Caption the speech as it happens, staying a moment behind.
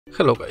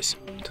Hello guys,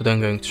 today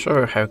I'm going to show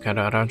you how you can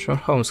arrange your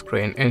home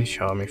screen in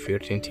Xiaomi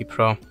 13T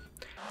Pro.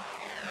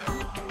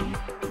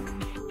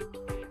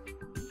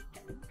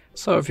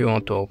 So if you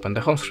want to open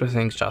the home screen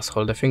settings, just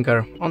hold the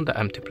finger on the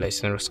empty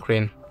place in your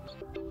screen.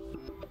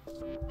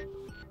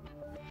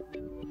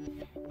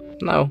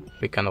 Now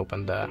we can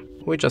open the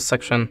widgets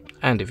section,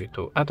 and if you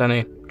do add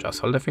any, just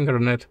hold the finger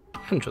on it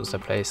and choose the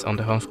place on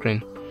the home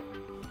screen.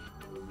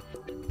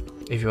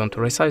 If you want to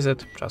resize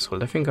it, just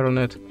hold the finger on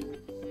it.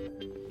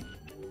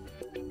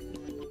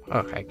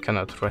 Okay, I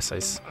cannot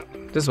resize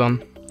this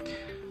one.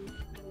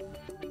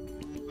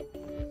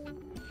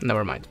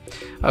 Never mind.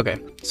 Okay,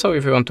 so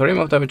if you want to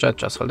remove the widget,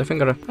 just hold the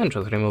finger and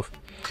choose remove.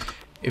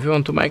 If you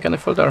want to make any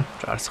folder,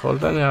 just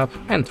hold any up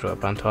and throw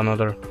up onto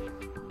another.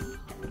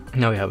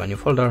 Now we have a new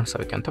folder, so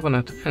we can tap on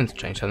it and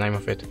change the name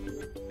of it.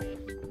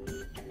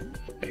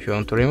 If you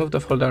want to remove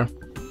the folder,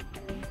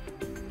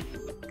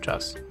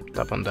 just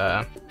tap on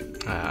the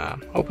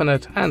open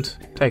it and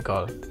take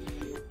all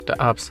the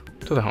apps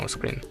to the home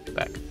screen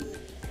back.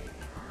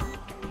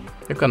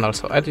 You can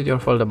also edit your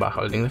folder by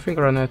holding the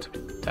finger on it,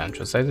 then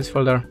choose edit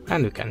folder,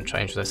 and you can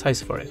change the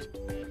size for it.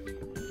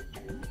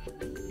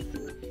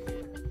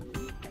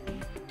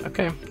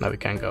 Okay, now we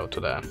can go to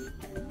the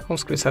home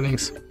screen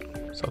settings,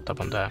 so tap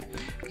on the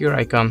gear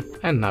icon,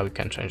 and now we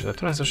can change the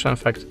transition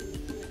effect.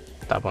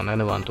 Tap on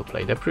anyone to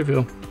play the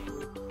preview.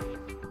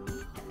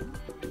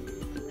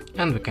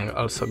 And we can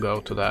also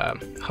go to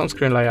the home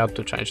screen layout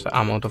to change the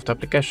amount of the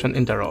application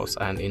in the rows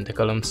and in the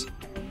columns.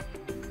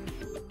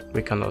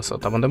 We can also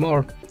tap on the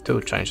more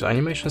to change the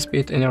animation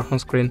speed in your home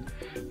screen,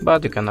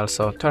 but you can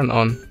also turn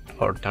on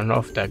or turn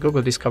off the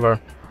Google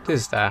Discover.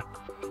 This is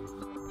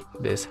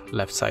this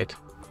left side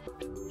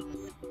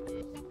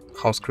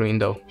home screen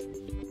window.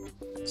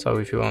 So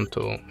if you want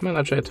to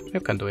manage it, you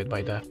can do it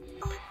by the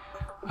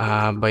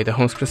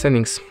home screen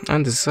settings.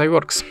 And this is how it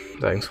works.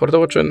 Thanks for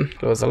watching.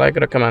 Leave us a like,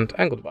 recommend,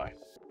 and goodbye.